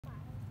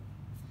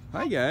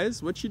Hi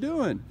guys, what you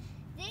doing?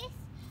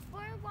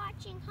 We're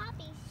watching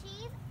Hoppy.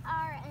 She's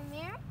our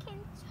American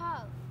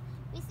toad.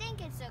 We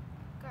think it's a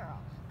girl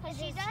because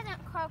she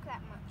doesn't croak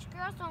that much.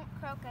 Girls don't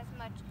croak as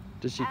much.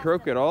 Does she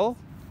croak at all?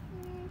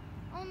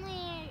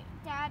 Only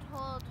Dad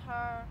holds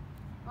her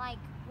like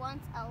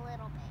once a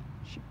little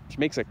bit. She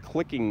makes a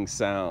clicking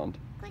sound.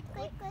 Click,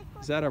 click, click.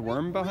 Is that a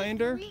worm behind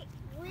her?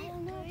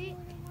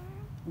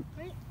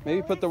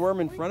 Maybe put the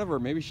worm in front of her.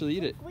 Maybe she'll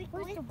eat it.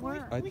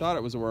 I thought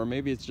it was a worm.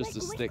 Maybe it's just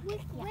a stick.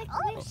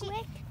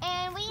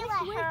 And we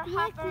let her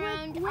hop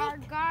around our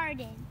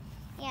garden.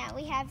 Yeah,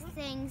 we have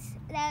things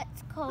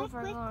that's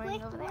Clover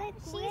going over there.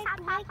 She's hop,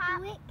 hop,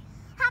 hop.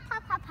 Hop,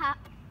 hop, hop, hop.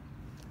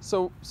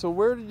 So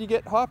where did you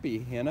get Hoppy,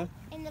 Hannah?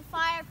 In the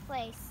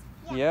fireplace.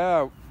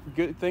 Yeah,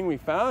 good thing we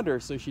found her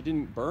so she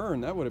didn't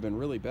burn. That would have been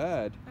really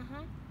bad.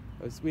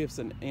 We have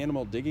some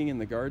animal digging in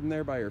the garden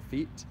there by her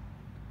feet.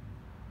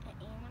 An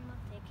animal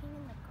digging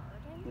in the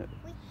garden?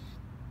 Yeah.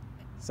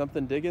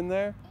 Something digging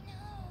there?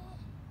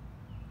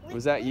 No.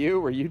 Was that you?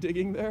 Were you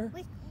digging there?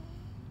 What's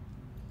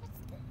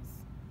this?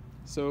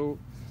 So,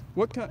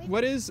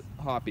 what is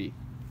Hoppy?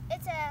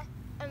 It's a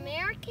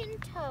American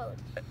toad.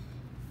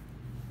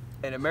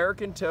 An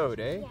American toad,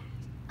 eh? Yeah.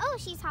 Oh,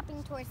 she's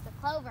hopping towards the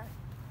clover.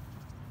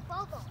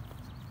 Clover.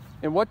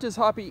 And what does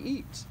Hoppy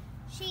eat?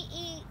 She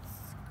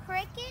eats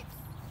crickets,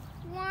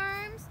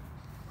 worms.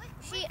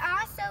 She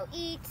also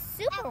eats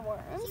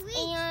superworms,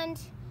 and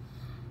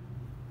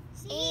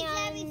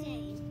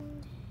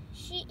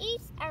she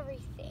eats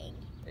everything.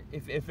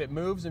 If it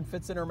moves and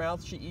fits in her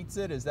mouth, she eats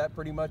it. Is that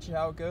pretty much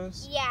how it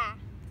goes? Yeah.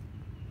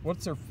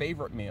 What's her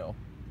favorite meal?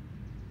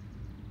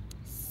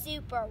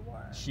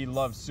 Superworms. She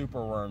loves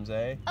superworms,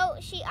 eh? Oh,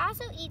 she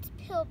also eats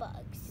pill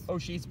bugs. Oh,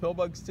 she eats pill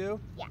bugs too?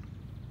 Yeah.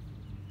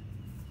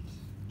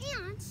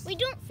 And we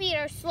don't feed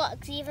her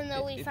slugs, even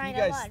though we find a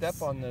lot. If you guys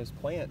step on those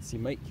plants, you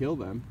might kill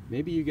them.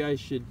 Maybe you guys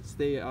should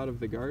stay out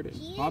of the garden.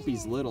 Yeah.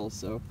 Hoppy's little,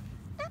 so.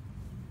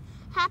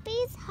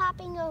 Hoppy's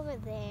hopping over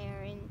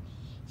there, and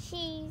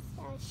she's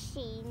a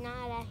she,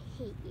 not a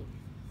he,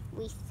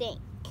 we think.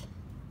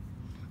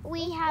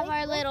 We have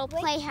our little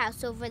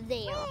playhouse over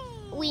there.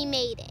 We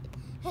made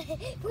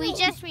it. We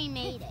just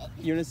remade it.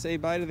 You want to say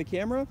bye to the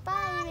camera?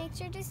 Bye. Make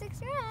sure to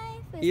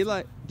subscribe.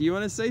 Eli, do you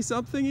want to say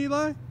something,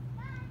 Eli?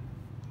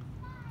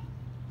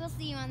 We'll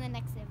see you on the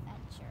next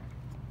adventure.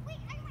 Wait,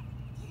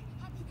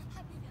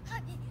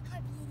 Hoppy.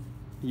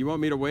 You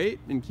want me to wait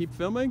and keep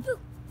filming?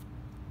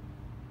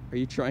 Are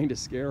you trying to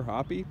scare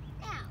Hoppy?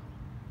 No.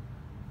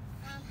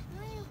 Hop.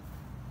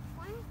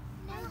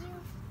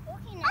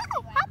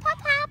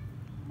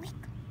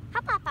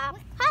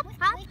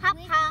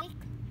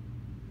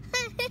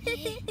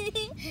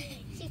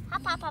 She's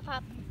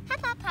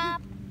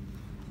hop.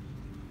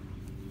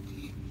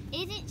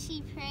 Isn't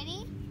she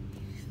pretty?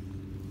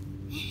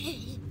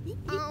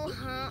 Oh,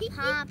 hop.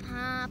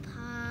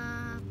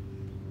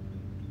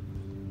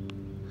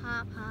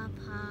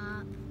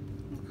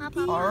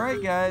 All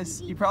right,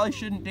 guys. You probably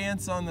shouldn't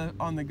dance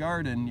on the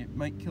garden. You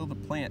might kill the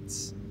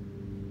plants.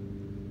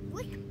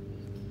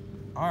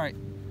 All right.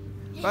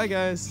 Bye,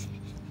 guys.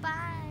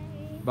 Bye.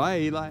 Bye,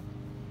 Eli.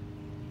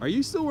 Are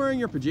you still wearing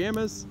your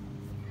pajamas?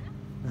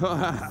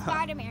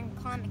 Spider-Man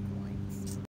comic